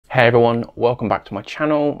Hey everyone, welcome back to my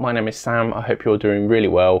channel. My name is Sam. I hope you're doing really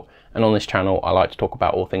well. And on this channel, I like to talk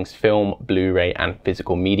about all things film, Blu-ray and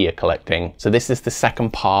physical media collecting. So this is the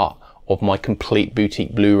second part of my complete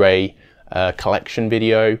boutique Blu-ray collection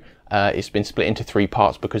video. It's been split into 3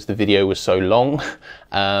 parts because the video was so long.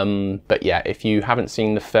 But yeah, if you haven't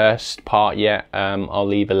seen the first part yet, I'll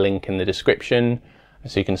leave a link in the description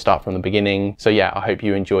so you can start from the beginning. So yeah, I hope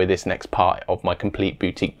you enjoy this next part of my complete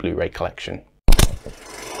boutique Blu-ray collection.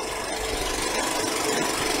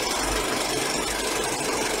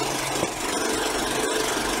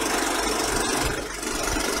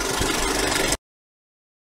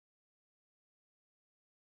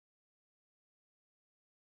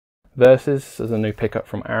 Versus is a new pickup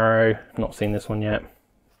from Arrow. Not seen this one yet.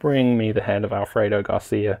 Bring Me the Head of Alfredo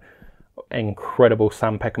Garcia. Incredible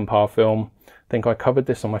Sam Peckinpah film. I think I covered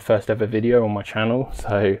this on my first ever video on my channel.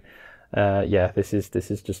 So yeah, this is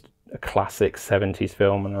just a classic 70s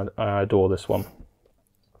film, and I adore this one.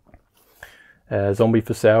 Zombie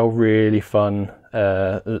for Sale, really fun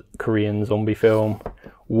Korean zombie film.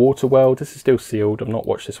 Waterworld, this is still sealed. I've not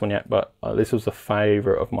watched this one yet, but this was a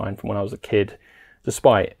favourite of mine from when I was a kid,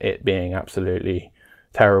 despite it being absolutely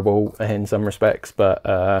terrible in some respects. But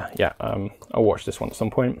yeah, I'll watch this one at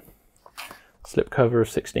some point. Slipcover of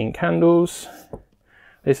 16 Candles.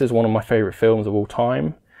 This is one of my favourite films of all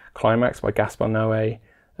time. Climax by Gaspar Noé.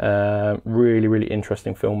 Really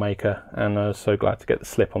interesting filmmaker, and I was so glad to get the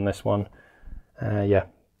slip on this one. Yeah,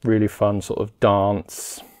 really fun sort of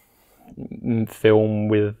dance film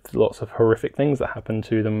with lots of horrific things that happen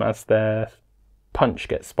to them as their punch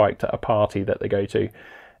gets spiked at a party that they go to.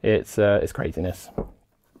 It's craziness.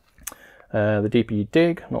 The Deeper You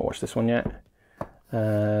Dig, not watched this one yet.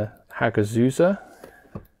 Hagazusa.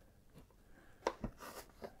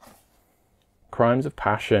 Crimes of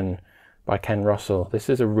Passion by Ken Russell. This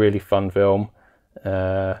is a really fun film, if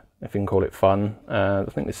you can call it fun. I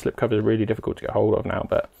think this slipcover is really difficult to get hold of now,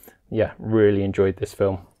 but yeah, really enjoyed this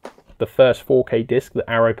film. The first 4K disc that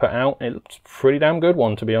Arrow put out, it's a pretty damn good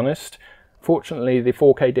one, to be honest. Fortunately, the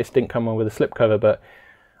 4K disc didn't come on with a slipcover, but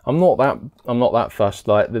I'm not that fussed.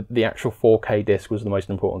 Like the actual 4K disc was the most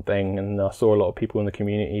important thing, and I saw a lot of people in the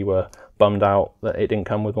community were bummed out that it didn't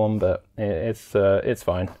come with one, but it's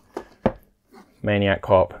fine. Maniac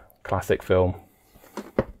Cop, classic film.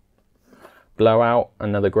 Blowout,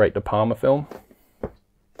 another great De Palma film.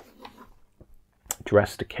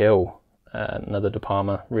 Dressed to Kill, another De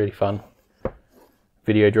Palma, really fun.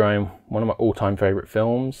 Videodrome, one of my all-time favourite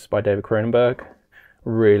films by David Cronenberg.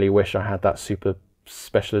 Really wish I had that super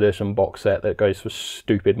special edition box set that goes for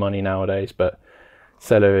stupid money nowadays, but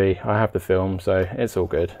c'est la vie, I have the film, so it's all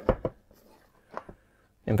good.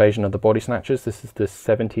 Invasion of the Body Snatchers, this is the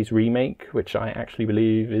 70s remake, which I actually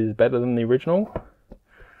believe is better than the original.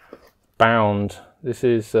 Bound, this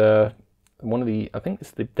is one of the, I think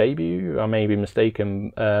it's the debut, I may be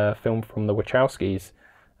mistaken, film from the Wachowskis.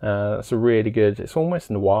 It's a really good, it's almost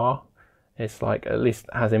noir. It's like, at least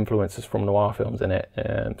has influences from noir films in it,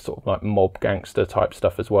 sort of like mob gangster type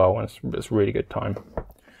stuff as well, and it's a really good time.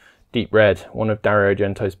 Deep Red, one of Dario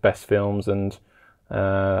Argento's best films, and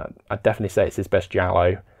I'd definitely say it's his best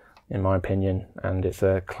giallo, in my opinion, and it's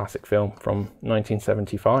a classic film from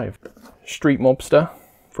 1975. Street Mobster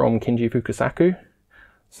from Kinji Fukasaku.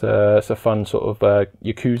 It's a fun sort of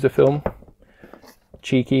Yakuza film.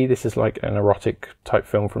 Cheeky, this is like an erotic type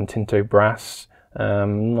film from Tinto Brass.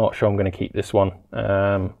 Not sure I'm going to keep this one.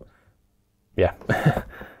 Yeah.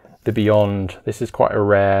 The Beyond, this is quite a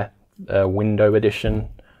rare window edition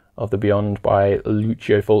of The Beyond by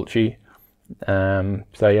Lucio Fulci.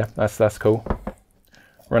 So yeah, that's cool.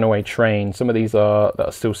 Runaway Train, some of these that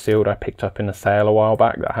are still sealed I picked up in a sale a while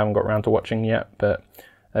back that I haven't got around to watching yet, but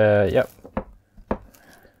yep.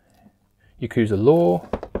 Yakuza Law,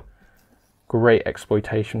 great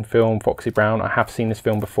exploitation film. Foxy Brown, I have seen this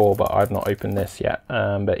film before, but I've not opened this yet.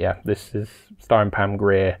 But yeah, this is starring Pam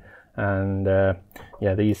Grier, and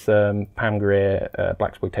yeah, these Pam Grier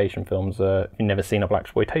blaxploitation films. If you've never seen a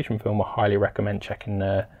blaxploitation film, I highly recommend checking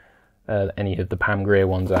any of the Pam Grier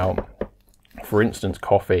ones out. For instance,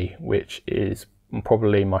 Coffee, which is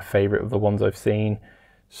probably my favourite of the ones I've seen.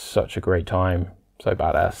 Such a great time, so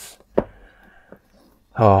badass.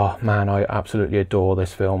 Oh man, I absolutely adore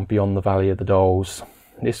this film, Beyond the Valley of the Dolls.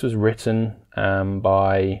 This was written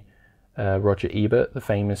by Roger Ebert, the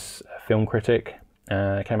famous film critic.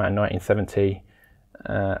 It came out in 1970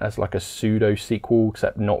 as like a pseudo sequel,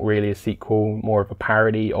 except not really a sequel, more of a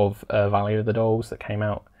parody of Valley of the Dolls that came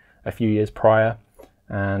out a few years prior.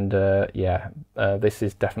 And yeah, this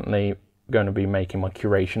is definitely going to be making my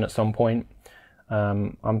curation at some point.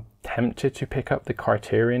 I'm tempted to pick up the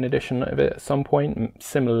Criterion edition of it at some point.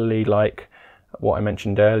 Similarly, like what I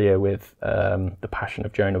mentioned earlier with The Passion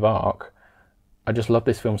of Joan of Arc, I just love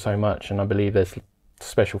this film so much, and I believe there's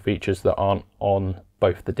special features that aren't on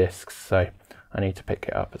both the discs, so I need to pick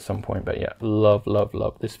it up at some point. But yeah, love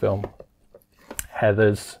this film.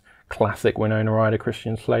 Heathers, classic Winona Ryder,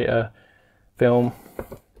 Christian Slater film.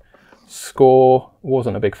 Score,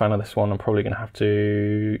 wasn't a big fan of this one. I'm probably going to have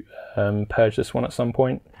to purge this one at some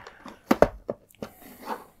point.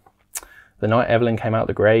 The Night Evelyn Came Out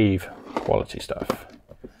the Grave, quality stuff.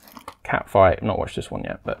 Catfight, not watched this one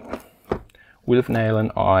yet, but With Nail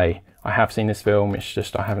and I have seen this film, it's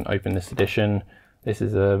just I haven't opened this edition. This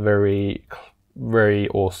is a very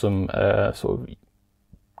awesome sort of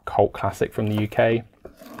cult classic from the UK.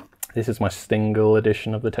 This is my single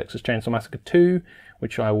edition of the Texas Chainsaw Massacre 2,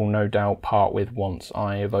 which I will no doubt part with once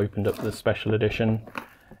I have opened up the special edition.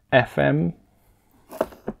 FM,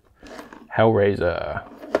 Hellraiser,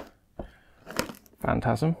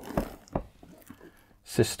 Phantasm,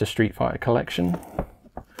 Sister Street Fighter Collection,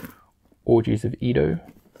 Orgies of Edo,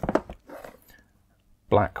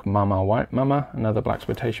 Black Mama, White Mama, another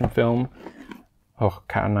blaxploitation film. Oh,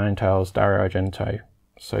 Cat and Nine Tails, Dario Argento,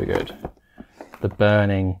 so good. The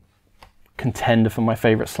Burning, contender for my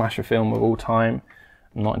favourite slasher film of all time.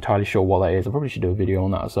 I'm not entirely sure what that is. I probably should do a video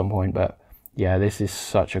on that at some point, but yeah, this is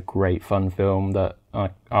such a great fun film that I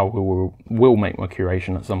will make my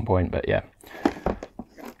curation at some point. But yeah,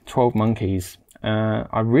 12 Monkeys.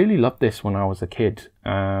 I really loved this when I was a kid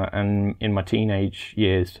and in my teenage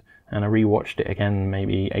years, and I rewatched it again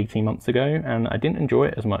maybe 18 months ago, and I didn't enjoy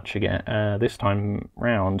it as much again this time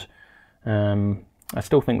round. I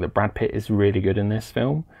still think that Brad Pitt is really good in this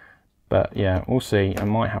film, but yeah, we'll see. I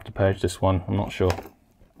might have to purge this one, I'm not sure.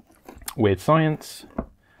 Weird Science,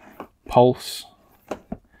 Pulse,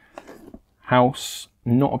 House.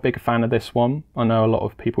 Not a big fan of this one. I know a lot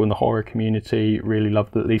of people in the horror community really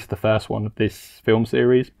loved at least the first one of this film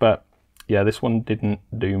series, but yeah, this one didn't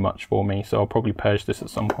do much for me, so I'll probably purge this at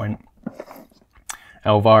some point.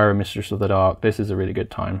 Elvira, Mistress of the Dark. This is a really good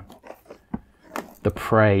time. The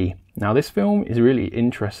Prey. Now this film is a really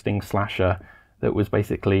interesting slasher that was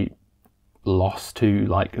basically lost to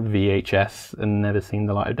like VHS and never seen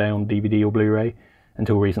the light of day on DVD or Blu-ray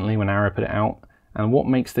until recently when Arrow put it out. And what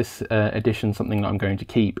makes this edition something that I'm going to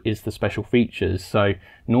keep is the special features. So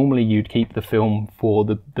normally you'd keep the film for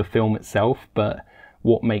the film itself, but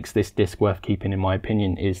what makes this disc worth keeping in my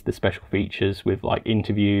opinion is the special features with like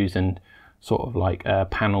interviews and sort of like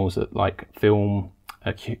panels at like film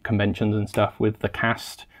conventions and stuff with the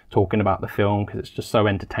cast talking about the film, because it's just so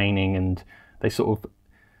entertaining, and they sort of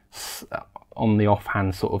on the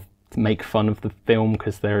offhand sort of make fun of the film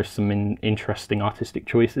because there are some interesting artistic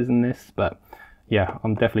choices in this. But yeah,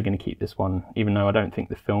 I'm definitely going to keep this one, even though I don't think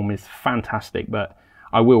the film is fantastic, but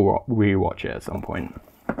I will rewatch it at some point.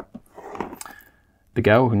 The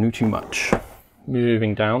Girl Who Knew Too Much.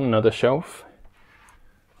 Moving down another shelf.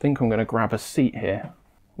 I think I'm going to grab a seat here.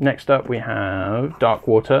 Next up we have Dark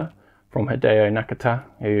Water from Hideo Nakata,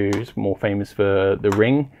 who's more famous for The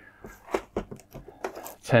Ring.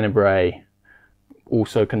 Tenebrae,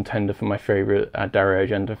 also contender for my favourite Dario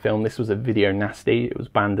Argento film. This was a video nasty. It was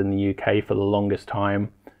banned in the UK for the longest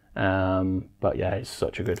time. But yeah, it's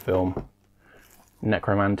such a good film.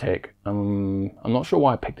 Necromantic. I'm not sure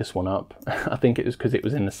why I picked this one up. I think it was because it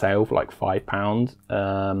was in the sale for like £5.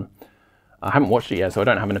 I haven't watched it yet, so I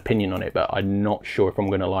don't have an opinion on it, but I'm not sure if I'm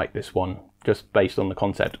going to like this one, just based on the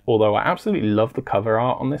concept. Although I absolutely love the cover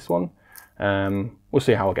art on this one. We'll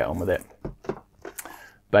see how I get on with it.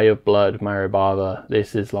 Bay of Blood, Mario Bava.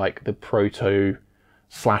 This is like the proto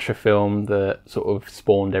slasher film that sort of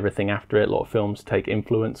spawned everything after it. A lot of films take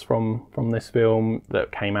influence from this film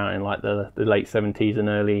that came out in like the late 70s and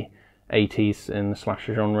early 80s in the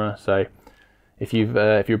slasher genre. So if you're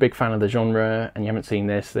a big fan of the genre and you haven't seen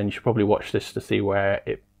this, then you should probably watch this to see where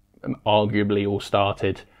it arguably all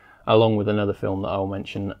started, along with another film that I'll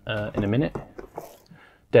mention in a minute.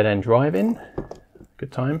 Dead End Drive-In,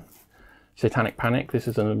 good time. Satanic Panic, this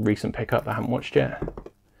is a recent pickup that I haven't watched yet.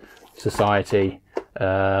 Society,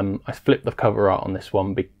 I flipped the cover art on this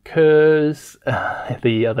one because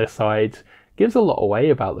the other side gives a lot away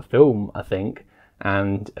about the film, I think,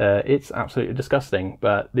 and it's absolutely disgusting,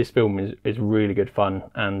 but this film is really good fun,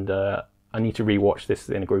 and I need to rewatch this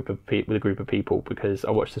in with a group of people, because I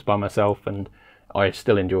watched this by myself and I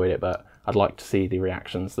still enjoyed it, but I'd like to see the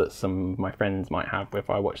reactions that some of my friends might have if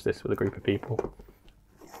I watch this with a group of people.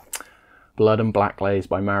 Blood and Blackglaze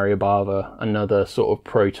by Mario Bava, another sort of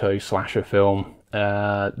proto-slasher film.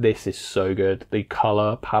 This is so good. The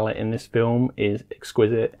colour palette in this film is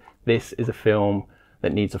exquisite. This is a film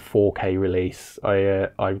that needs a 4K release.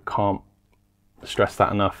 I can't stress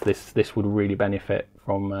that enough. This would really benefit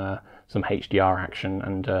from some HDR action,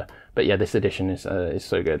 and but yeah, this edition is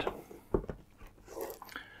so good.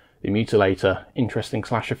 The Mutilator, interesting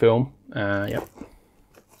slasher film. Yep.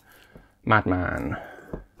 Madman.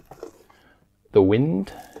 The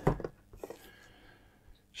Wind.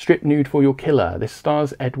 Strip Nude for Your Killer. This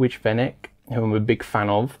stars Edwidge Fenech, who I'm a big fan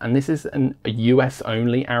of, and this is a US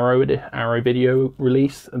only Arrow video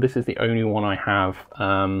release. This is the only one I have,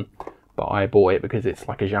 but I bought it because it's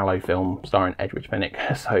like a giallo film starring Edwidge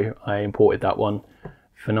Fenech, so I imported that one.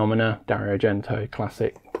 Phenomena, Dario Argento,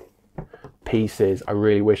 classic. Pieces. I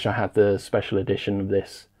really wish I had the special edition of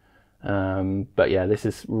this, but yeah, this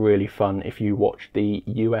is really fun if you watch the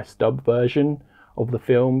US dub version of the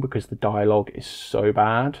film, because the dialogue is so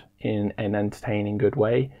bad in an entertaining good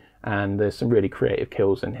way, and there's some really creative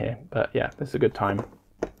kills in here. But yeah, this is a good time.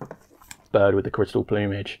 Bird with the Crystal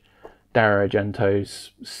Plumage, Dario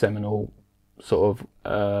Argento's seminal sort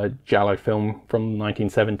of giallo film from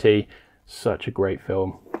 1970. Such a great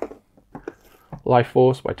film. Life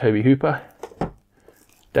Force by Tobe Hooper.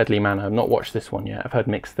 Deadly Manor. I've not watched this one yet. I've heard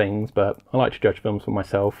mixed things, but I like to judge films for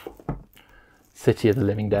myself. City of the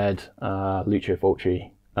Living Dead, Lucio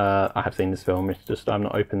Fulci. I have seen this film, it's just I've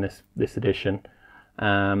not opened this edition.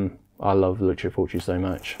 I love Lucio Fulci so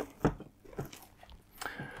much.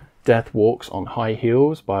 Death Walks on High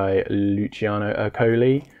Heels by Luciano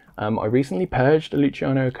Ercoli. I recently purged a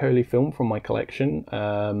Luciano Ercoli film from my collection,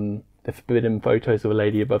 The Forbidden Photos of a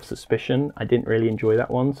Lady Above Suspicion. I didn't really enjoy that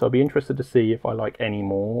one, so I'll be interested to see if I like any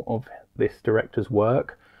more of this director's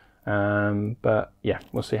work. But yeah,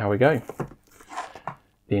 we'll see how we go.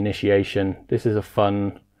 The Initiation. This is a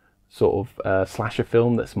fun sort of slasher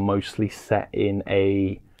film that's mostly set in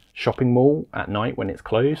a shopping mall at night when it's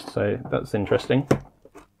closed, so that's interesting.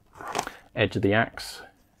 Edge of the Axe.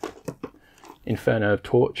 Inferno of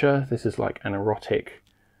Torture. This is like an erotic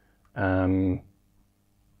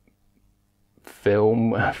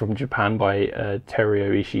film from Japan by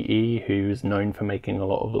Teruo Ishii, who's known for making a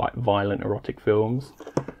lot of like violent erotic films.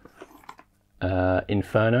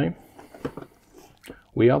 Inferno.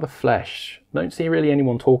 We Are the Flesh. Don't see really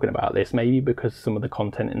anyone talking about this, maybe because some of the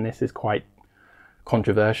content in this is quite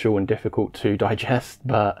controversial and difficult to digest,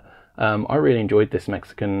 but I really enjoyed this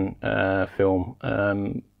Mexican film.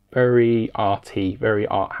 Very arty, very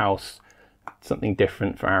art house, something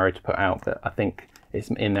different for Arrow to put out that I think is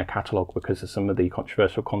in their catalogue because of some of the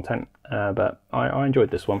controversial content, but I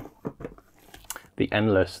enjoyed this one. The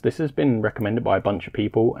Endless. This has been recommended by a bunch of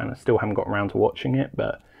people and I still haven't got around to watching it,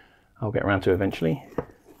 but I'll get around to it eventually.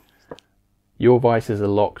 Your Vice is a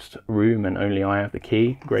Locked Room and Only I Have the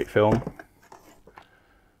Key. Great film.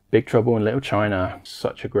 Big Trouble in Little China.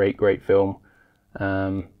 Such a great film.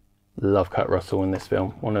 Love Kurt Russell in this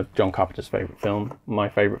film. One of John Carpenter's favourite film. My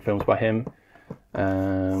favourite films by him.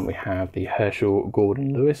 We have the Herschel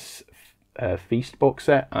Gordon Lewis Feast box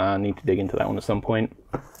set. I need to dig into that one at some point.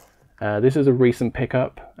 This is a recent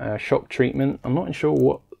pickup. Shock Treatment. I'm not sure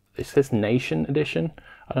what... It says Nation Edition.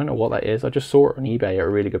 I don't know what that is. I just saw it on eBay at a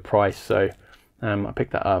really good price, so I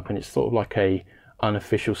picked that up, and it's sort of like a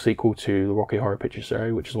unofficial sequel to the Rocky Horror Picture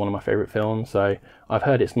Show, which is one of my favourite films. So I've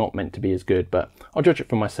heard it's not meant to be as good, but I'll judge it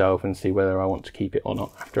for myself and see whether I want to keep it or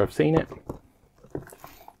not after I've seen it.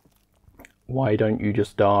 Why Don't You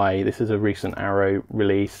Just Die? This is a recent Arrow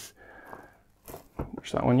release.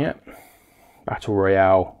 Watch that one yet? Battle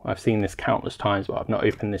Royale. I've seen this countless times, but I've not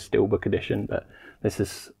opened this Steelbook edition, but this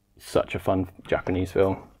is such a fun Japanese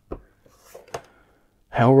film.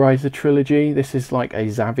 Hellraiser trilogy. This is like a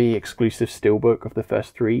Zavvi exclusive steelbook of the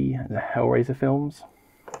first 3 Hellraiser films.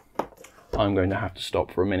 I'm going to have to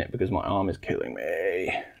stop for a minute because my arm is killing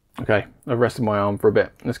me. Okay, I've rested my arm for a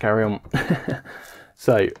bit. Let's carry on.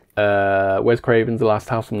 So, Wes Craven's The Last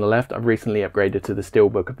House on the Left. I've recently upgraded to the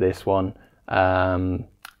steelbook of this one.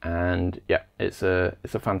 And yeah, it's a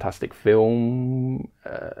fantastic film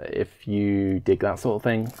if you dig that sort of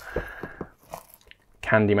thing.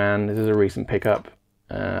 Candyman. This is a recent pickup.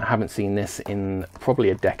 Haven't seen this in probably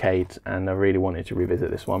a decade, and I really wanted to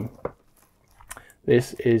revisit this one.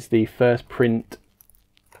 This is the first print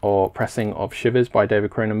or pressing of Shivers by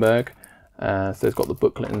David Cronenberg. So it's got the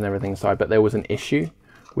booklet and everything inside, but there was an issue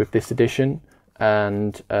with this edition,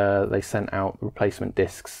 and they sent out replacement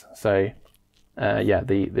discs. So yeah,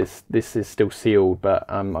 this is still sealed, but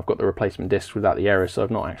I've got the replacement discs without the error, so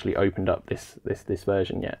I've not actually opened up this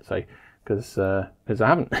version yet. So because I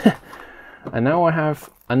haven't. And now I have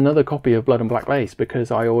another copy of Blood and Black Lace because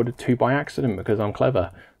I ordered 2 by accident because I'm clever.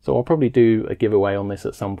 So I'll probably do a giveaway on this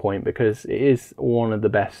at some point because it is one of the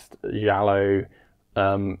best giallo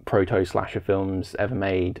proto slasher films ever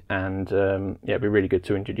made, and yeah, it'd be really good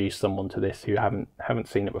to introduce someone to this who haven't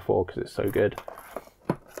seen it before, because it's so good.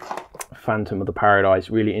 Phantom of the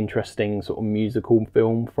Paradise, really interesting sort of musical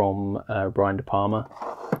film from Brian De Palma.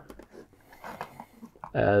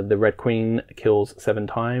 The Red Queen Kills 7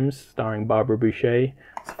 Times, starring Barbara Boucher.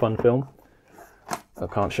 It's a fun film. I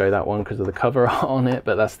can't show that one because of the cover art on it,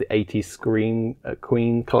 but that's the 80s Scream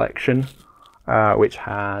Queen collection, which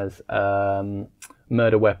has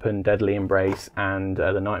Murder Weapon, Deadly Embrace, and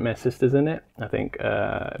the Nightmare Sisters in it. I think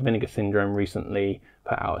Vinegar Syndrome recently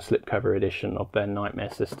put out a slipcover edition of their Nightmare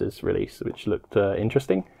Sisters release, which looked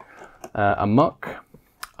interesting. Amok,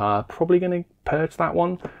 probably going to purge that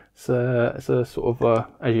one. It's a sort of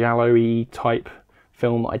a giallo-y type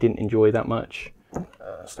film that I didn't enjoy that much.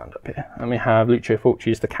 Stand up here. And we have Lucio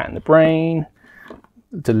Fulci's The Cat in the Brain.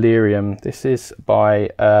 Delirium. This is by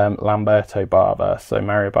Lamberto Bava, so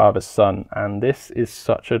Mario Bava's son, and this is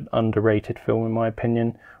such an underrated film in my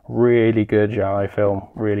opinion. Really good giallo film,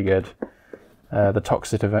 really good. The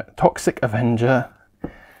Toxic Avenger.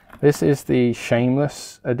 This is the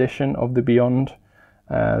Shameless edition of the Beyond.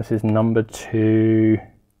 This is number 2.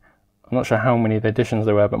 I'm not sure how many of the editions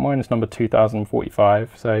there were, but mine is number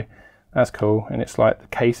 2045, so that's cool. And it's like the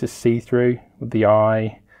case is see-through with the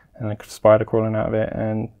eye and a spider crawling out of it,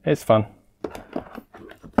 and it's fun.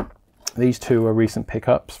 These two are recent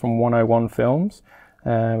pickups from 101 Films.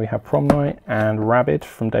 We have Prom Night and Rabid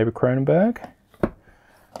from David Cronenberg.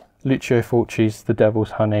 Lucio Fulci's The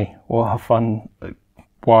Devil's Honey. What a fun,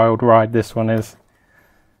 wild ride this one is.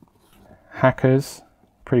 Hackers,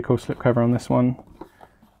 pretty cool slipcover on this one.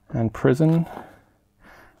 And Prison.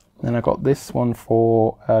 Then I got this one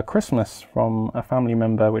for Christmas from a family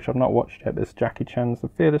member, which I've not watched yet, but it's Jackie Chan's The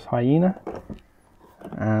Fearless Hyena.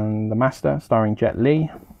 And The Master, starring Jet Li.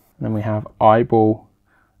 And then we have Eyeball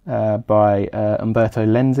by Umberto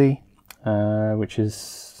Lenzi, which is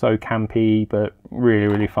so campy, but really,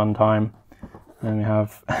 really fun time. And we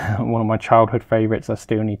have one of my childhood favourites. I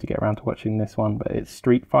still need to get around to watching this one, but it's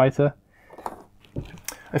Street Fighter.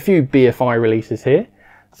 A few BFI releases here.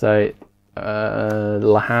 So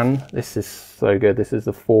Lahan, this is so good. This is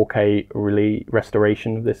the 4K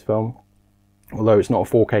restoration of this film, although it's not a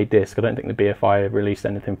 4K disc. I don't think the BFI have released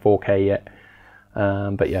anything 4K yet,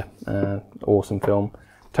 but yeah, awesome film.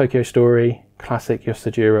 Tokyo Story, classic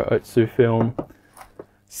Yosujiro Otsu film.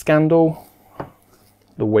 Scandal,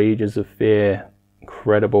 The Wages of Fear,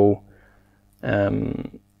 incredible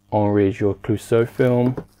Henri Georges Clouzot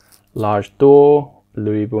film. Large Door,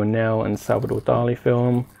 Louis Buñuel and Salvador Dali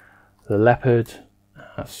film. The Leopard,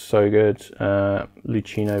 that's so good.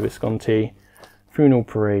 Luchino Visconti. Funeral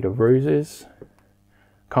Parade of Roses.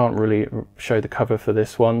 Can't really show the cover for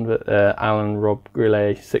this one, but Alan Rob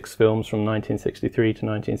Grillet, 6 films from 1963 to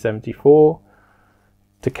 1974.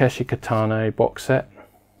 Takeshi Kitano box set.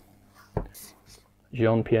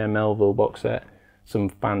 Jean-Pierre Melville box set. Some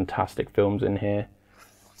fantastic films in here.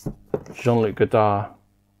 Jean-Luc Godard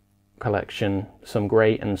collection. Some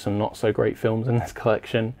great and some not so great films in this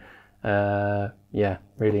collection. Yeah,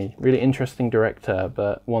 really interesting director,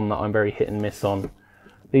 but one that I'm very hit and miss on.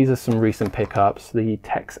 These are some recent pickups. The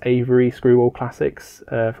Tex Avery Screwball Classics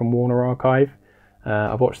from Warner Archive.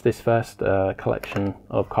 I've watched this first collection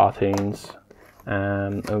of cartoons.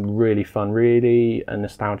 Are really fun, really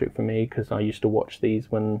nostalgic for me, because I used to watch these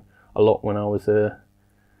a lot when I was a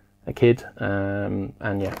kid. And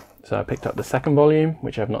yeah, so I picked up the second volume,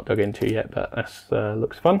 which I've not dug into yet, but this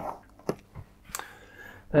looks fun.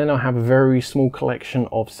 Then I have a very small collection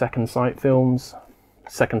of Second Sight films.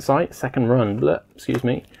 Second Run, excuse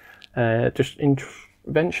me. Just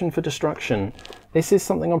Invention for Destruction. This is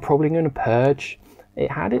something I'm probably going to purge.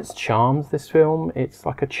 It had its charms, this film. It's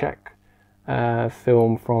like a Czech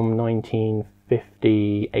film from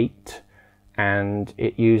 1958, and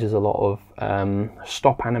it uses a lot of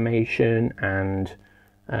stop animation and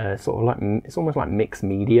sort of like, it's almost like mixed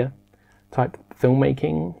media type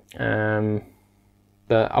filmmaking.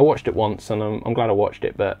 But I watched it once, and I'm glad I watched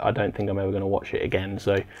it, but I don't think I'm ever going to watch it again,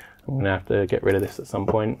 so I'm going to have to get rid of this at some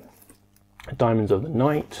point. Diamonds of the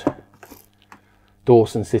Night.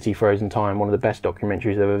 Dawson City Frozen Time, one of the best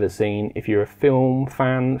documentaries I've ever seen. If you're a film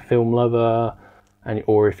fan, film lover,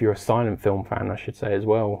 or if you're a silent film fan, I should say as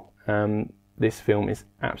well, this film is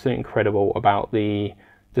absolutely incredible about the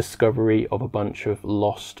discovery of a bunch of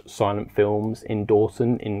lost silent films in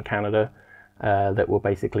Dawson in Canada that were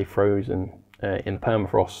basically frozen in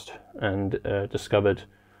permafrost and discovered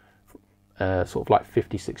sort of like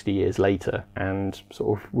 50-60 years later, and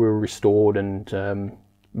sort of were restored, and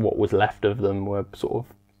what was left of them were sort of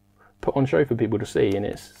put on show for people to see, and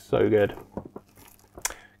it's so good.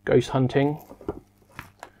 Ghost Hunting,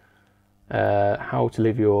 How to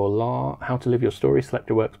Live Your Story,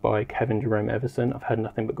 Selected Works by Kevin Jerome Everson. I've heard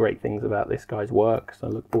nothing but great things about this guy's work, so I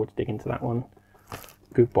look forward to digging into that one.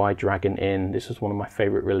 Goodbye Dragon Inn. This was one of my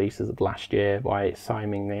favourite releases of last year by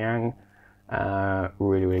Simon Liang.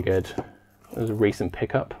 Really, really good. It was a recent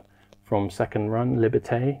pickup from second run,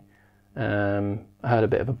 Liberté. I heard a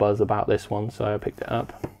bit of a buzz about this one, so I picked it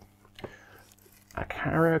up.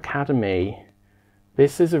 Akara Academy.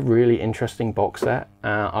 This is a really interesting box set.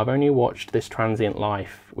 I've only watched This Transient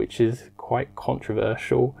Life, which is quite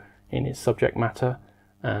controversial in its subject matter.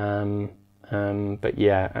 But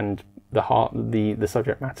yeah, and the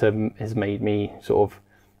subject matter has made me sort of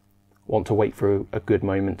want to wait for a good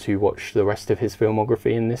moment to watch the rest of his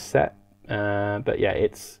filmography in this set. But yeah,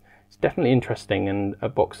 it's definitely interesting and a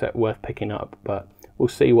box set worth picking up. But we'll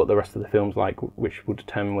see what the rest of the film's like, which will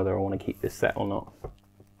determine whether I want to keep this set or not.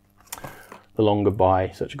 The Long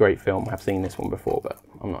Goodbye, such a great film. I've seen this one before, but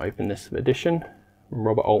I'm not opening this edition.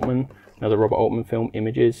 Robert Altman, another Robert Altman film,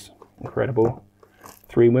 Images, incredible.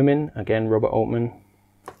 Three Women, again Robert Altman.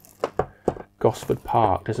 Gosford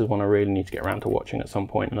Park, this is one I really need to get around to watching at some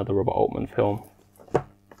point, another Robert Altman film.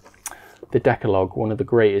 The Decalogue, one of the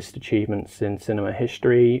greatest achievements in cinema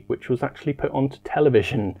history, which was actually put onto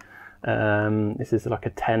television. This is like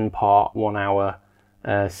a 10-part,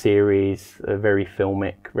 1-hour series, very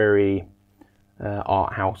filmic, very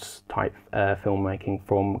art house type filmmaking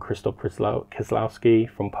from Krzysztof Kieslowski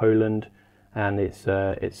from Poland, and it's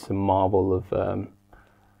a marvel of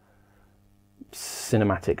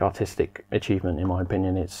cinematic artistic achievement, in my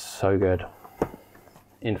opinion. It's so good.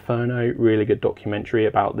 Inferno, really good documentary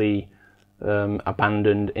about the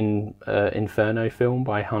abandoned Inferno film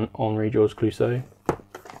by Henri-Georges Clouzot.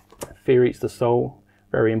 Fear Eats the Soul,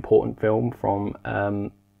 very important film from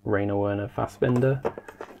Rainer Werner Fassbinder.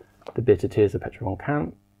 The Bitter Tears of Petra von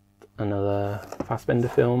Kant, another Fassbinder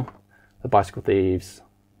film. The Bicycle Thieves,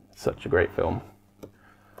 such a great film.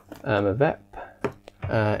 Vep,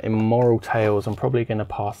 Immoral Tales, I'm probably going to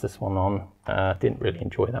pass this one on. Didn't really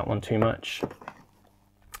enjoy that one too much.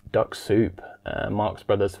 Duck Soup, Marx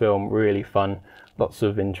Brothers film, really fun. Lots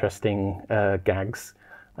of interesting gags,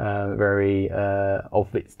 very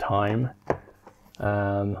of its time.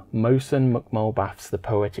 Mohsen McMulbath's The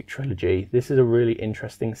Poetic Trilogy. This is a really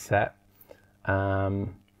interesting set.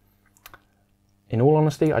 In all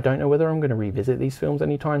honesty, I don't know whether I'm going to revisit these films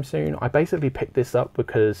anytime soon. I basically picked this up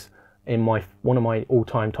because in one of my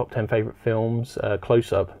all-time top 10 favourite films,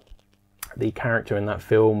 Close Up, the character in that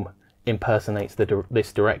film impersonates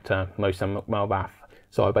this director, Mohsen McMulbath.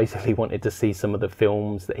 So I basically wanted to see some of the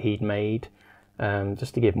films that he'd made,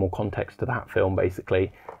 just to give more context to that film,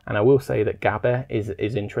 basically. And I will say that Gaber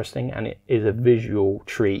is interesting, and it is a visual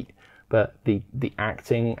treat, but the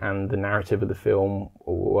acting and the narrative of the film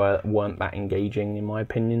weren't that engaging, in my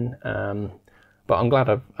opinion. But I'm glad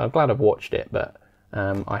I've watched it, but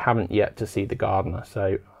I haven't yet to see The Gardener,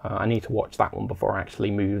 so I need to watch that one before I actually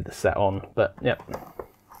move the set on. But yeah,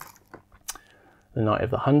 The Night of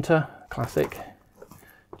the Hunter, classic.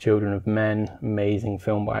 Children of Men, amazing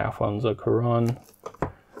film by Alfonso Cuarón.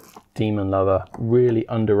 Demon Lover, really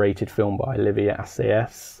underrated film by Olivier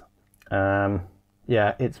Assayas.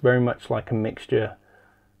 Yeah, it's very much like a mixture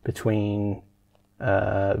between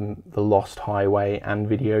The Lost Highway and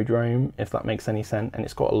Videodrome, if that makes any sense. And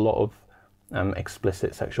it's got a lot of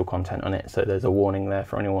explicit sexual content on it, so there's a warning there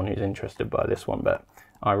for anyone who's interested by this one, but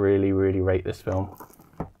I really, really rate this film.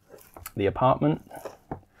 The Apartment,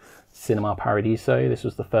 Cinema Paradiso. This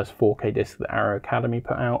was the first 4K disc that Arrow Academy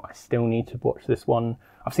put out. I still need to watch this one.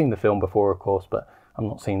 I've seen the film before, of course, but I'm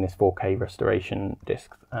not seeing this 4K restoration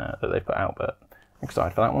disc that they put out, but I'm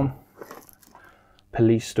excited for that one.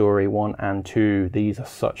 Police Story 1 and 2. These are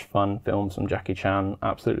such fun films from Jackie Chan.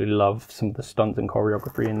 Absolutely love some of the stunts and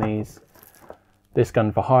choreography in these. This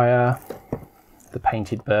Gun for Hire, The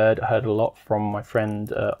Painted Bird. I heard a lot from my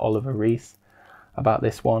friend Oliver Reese about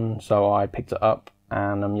this one, so I picked it up,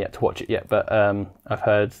 and I'm yet to watch it yet, but I've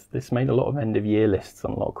heard this made a lot of end of year lists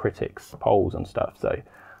on a lot of critics polls and stuff, so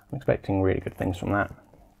I'm expecting really good things from that.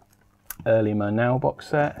 Early Murnau box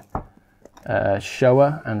set,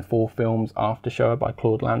 Shoah and 4 films after Shoah by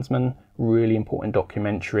Claude Lanzmann, really important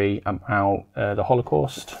documentary about the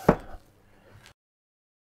Holocaust.